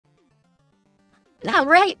Now,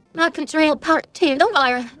 right, not control part 2,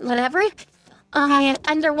 or whatever.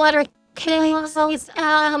 Underwater kills,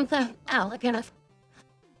 the alligator.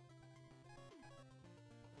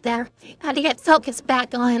 There, how to get focus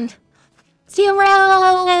back on.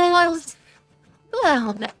 Zeros.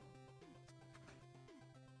 Well,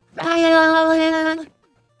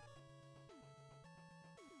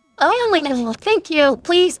 oh, thank you,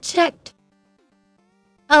 please check.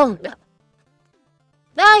 Oh, no.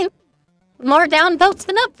 9. More down votes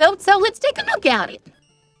than up votes, so let's take a look at it.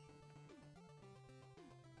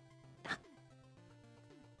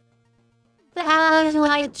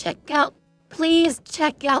 I check out. Please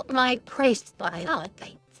check out my praise by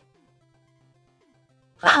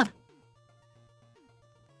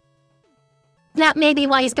that may be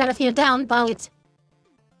why he's got a few down votes.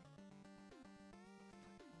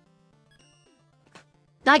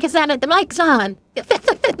 Like I said, the mic's on.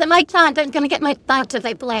 The mic's on, I'm gonna get my thoughts as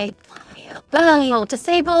I play. Oh,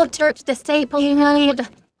 disabled, church disabled.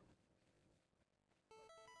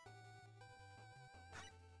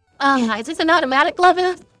 Is this an automatic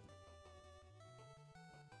level?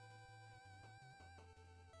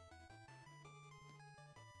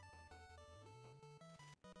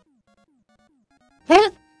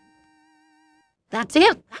 That's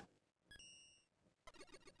it.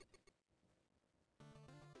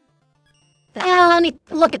 I need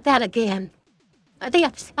to look at that again. I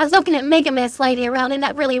think I was looking at Mega Miss lady around and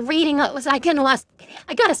not really reading it. Was I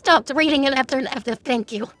gotta stop reading it after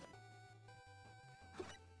thank you.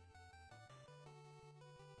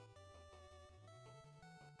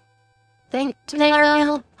 Thank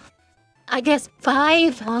you. I guess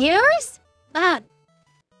 5 years? That.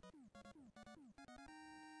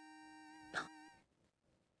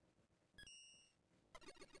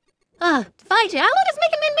 Fight you. How long has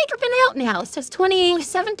Mega Man Maker been out now? Since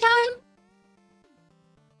 2017?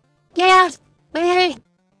 Yeah,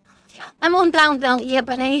 I'm on down though, yeah,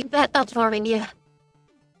 but I ain't that up for you.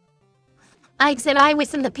 I said I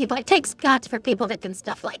was in the people. I take Scotch for people that can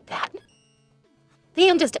stuff like that.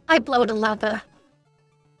 I blow the lava.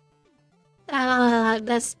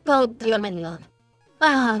 The spoke human.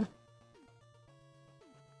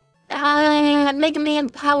 Mega Man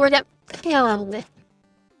powered up.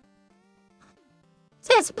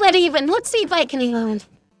 Says split even. Let's see if I can even.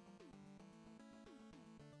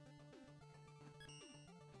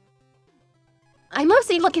 I'm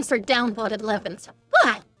mostly looking for downvoted 11s.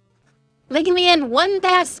 Making me in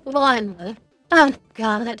 1-1. Oh,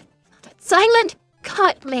 God. Silent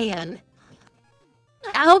Cut Man.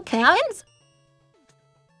 Okay.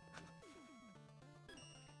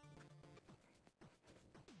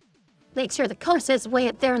 Make sure the course is way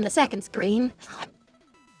up there on the second screen.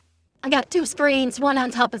 I got 2 screens, one on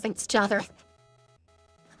top of each other.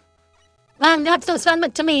 Well, not so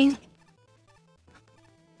fun to me.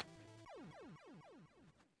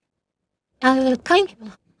 Okay.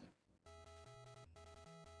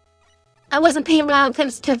 I wasn't paying around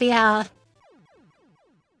things to the,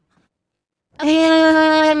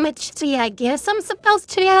 let's see, I guess I'm supposed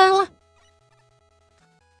to,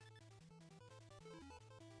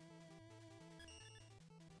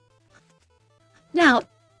 Now,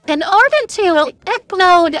 in order to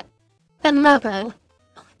upload the level,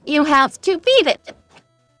 you have to beat it.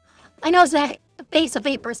 I know that the base of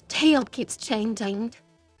Vapor's tail keeps changing.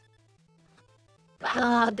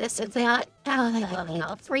 This is that.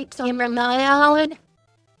 3 timer mode.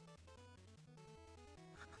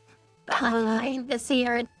 This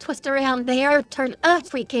here, twist around there, turn up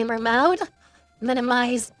 3 camera mode.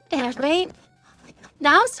 Minimize dash rate.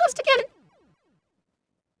 Now I'm supposed to get.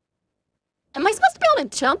 Am I supposed to be able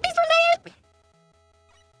to jump for that?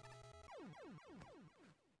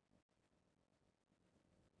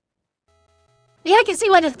 Yeah, I can see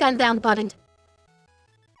why this gun down buttoned.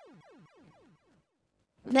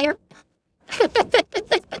 There.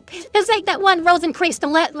 It's like that one Rose increased the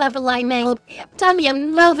level I made. Tell me a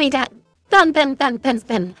movie that dun. Am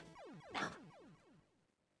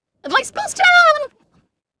I supposed to?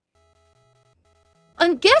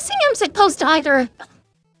 I'm guessing I'm supposed to either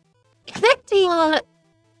click the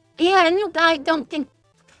yeah, and I don't think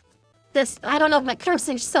this. I don't know if my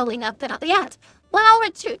cursing's slowly enough that yet. Well,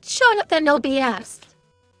 it's showing up in OBS.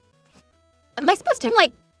 Am I supposed to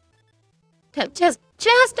like to just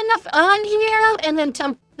enough on here and then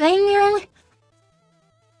jump there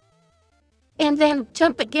and then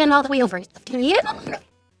jump again all the way over? Yeah.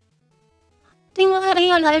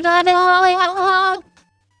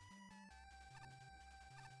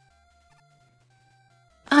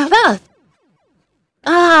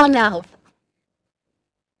 Oh no.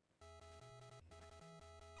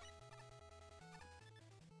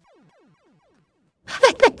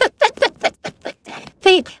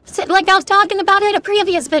 like I was talking about in a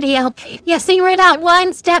previous video. You figure it out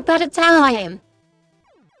one step at a time.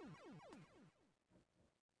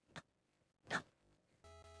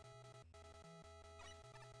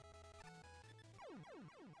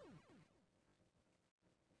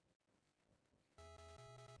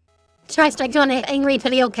 Try to start doing an angry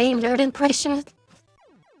video game nerd impression.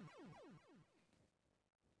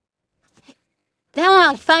 Now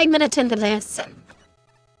I'm 5 minutes into this.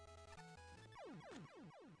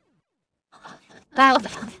 Wow.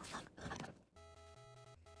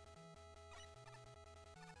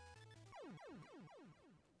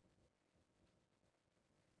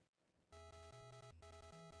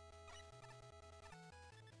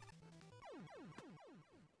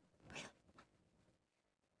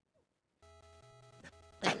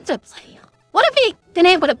 What if he been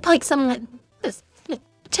able to pike someone? This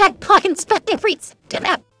checkpoint inspecting freaks.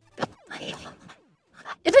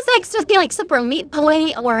 If this X just be like Super Meat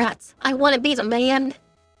Boy or I Want to Be the Man.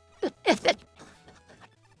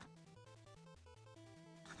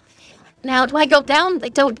 Now, do I go down? They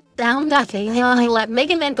go down that thing. I let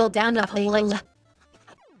Mega Man go down that thing.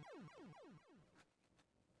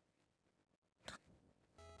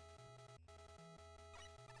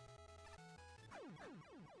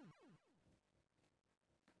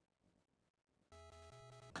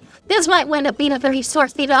 This might wind up being a very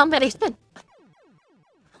short video, but it's been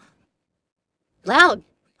loud.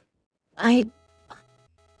 The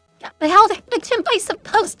hell am I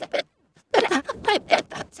supposed to be?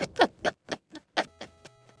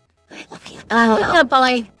 Oh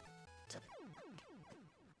boy.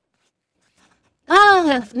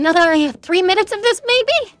 Oh, another 3 minutes of this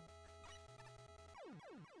maybe?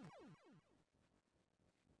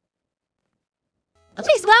 At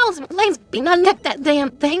least let's unnip that damn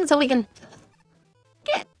thing so we can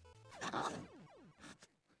get.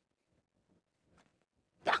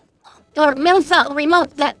 Or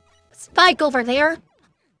remote that spike over there.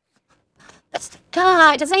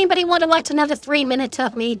 God, does anybody want to watch another 3 minutes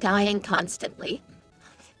of me dying constantly?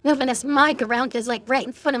 Moving this mic around is like right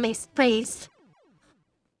in front of my face.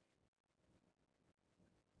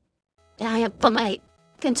 I have put my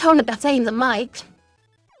controller behind the mic.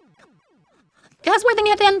 That's one thing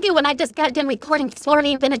I didn't do when I just got done recording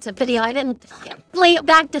 40 minutes of video. I didn't play it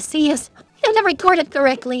back to see if I didn't record it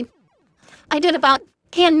correctly. I did about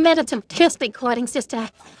 10 minutes of test recordings just to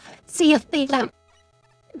see if the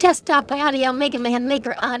desktop audio, Mega Man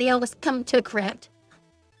Maker audio was come to correct.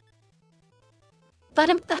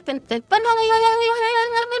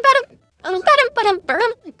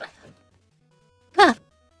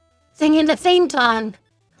 Singing the same time.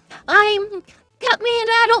 Got me and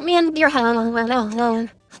I don't mean your home.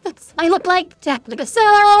 I look like Jack the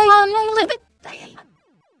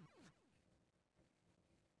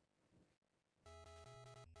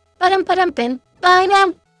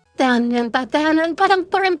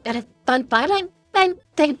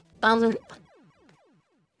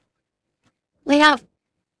we have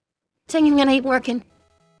singing and ain't working.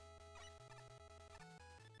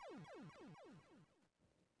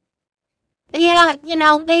 Yeah,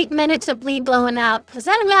 8 minutes of bleed blowing out. Is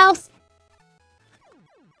that a mouse?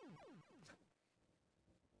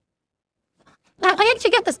 Now, I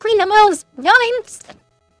actually get the screen of mouse. Yikes!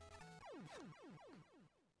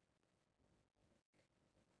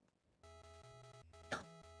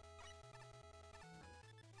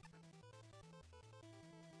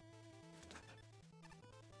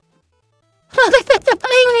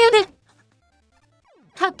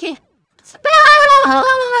 Okay.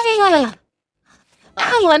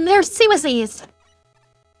 Oh, and there's Suicide.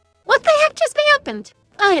 What the heck just happened?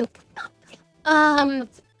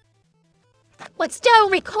 What's still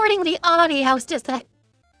recording the audio is just that.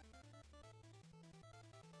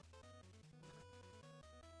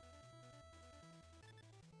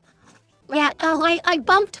 Yeah, I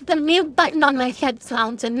bumped the mute button on my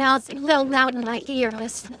headphones and now it's a little loud in my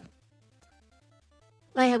ears.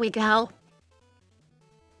 There we go.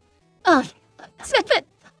 Oh, zip it.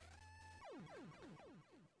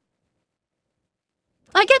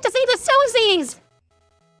 I get to see the Sosies!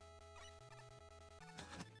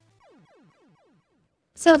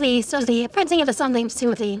 Sophie, printing of the song named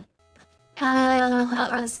Sophie.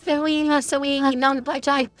 Sophie, known by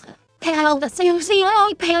Jai. Pale the Sophie,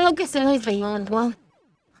 pale the Sophie, one.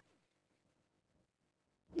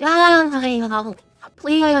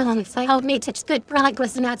 Please, I hope made such good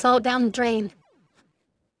progress and that's all down the drain.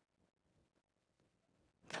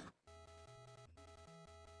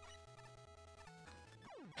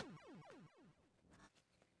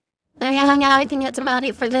 I think that's about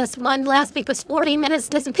it for this one. Last week was 40 minutes.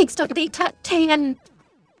 This week's took the top 10.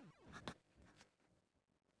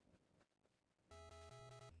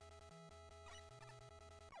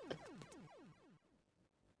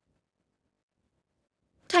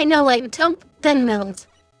 I know I'm dumb, then mills.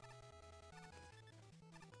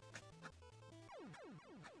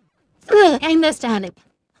 I understand it.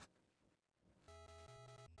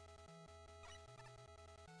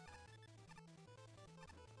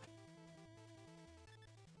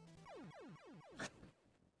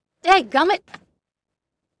 Dadgummit.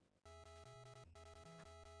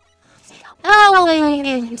 Oh,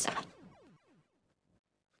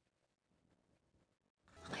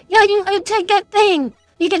 yeah, you take that thing.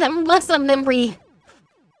 You get that muscle memory.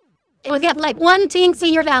 It would get like one thing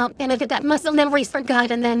figured out, and it get that muscle memory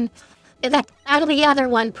forgot, and then that out of the other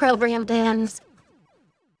one programmed in.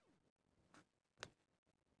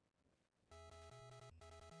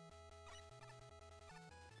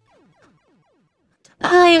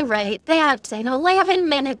 Alright, that's in 11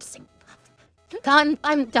 minutes. Done,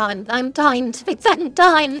 I'm done, I'm done, I'm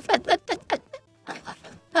done.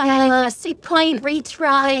 I see point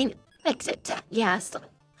retrying. Exit, yes.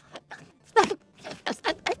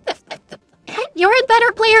 You're a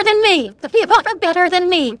better player than me. The people are better than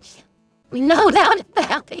me. We know that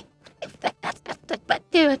about it. But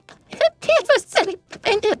dude, kids are silly.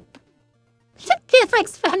 Kids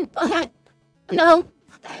makes fun. No.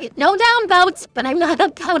 No down votes, but I'm not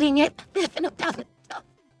upvoting it.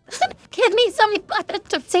 Give me some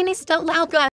to say me still loud.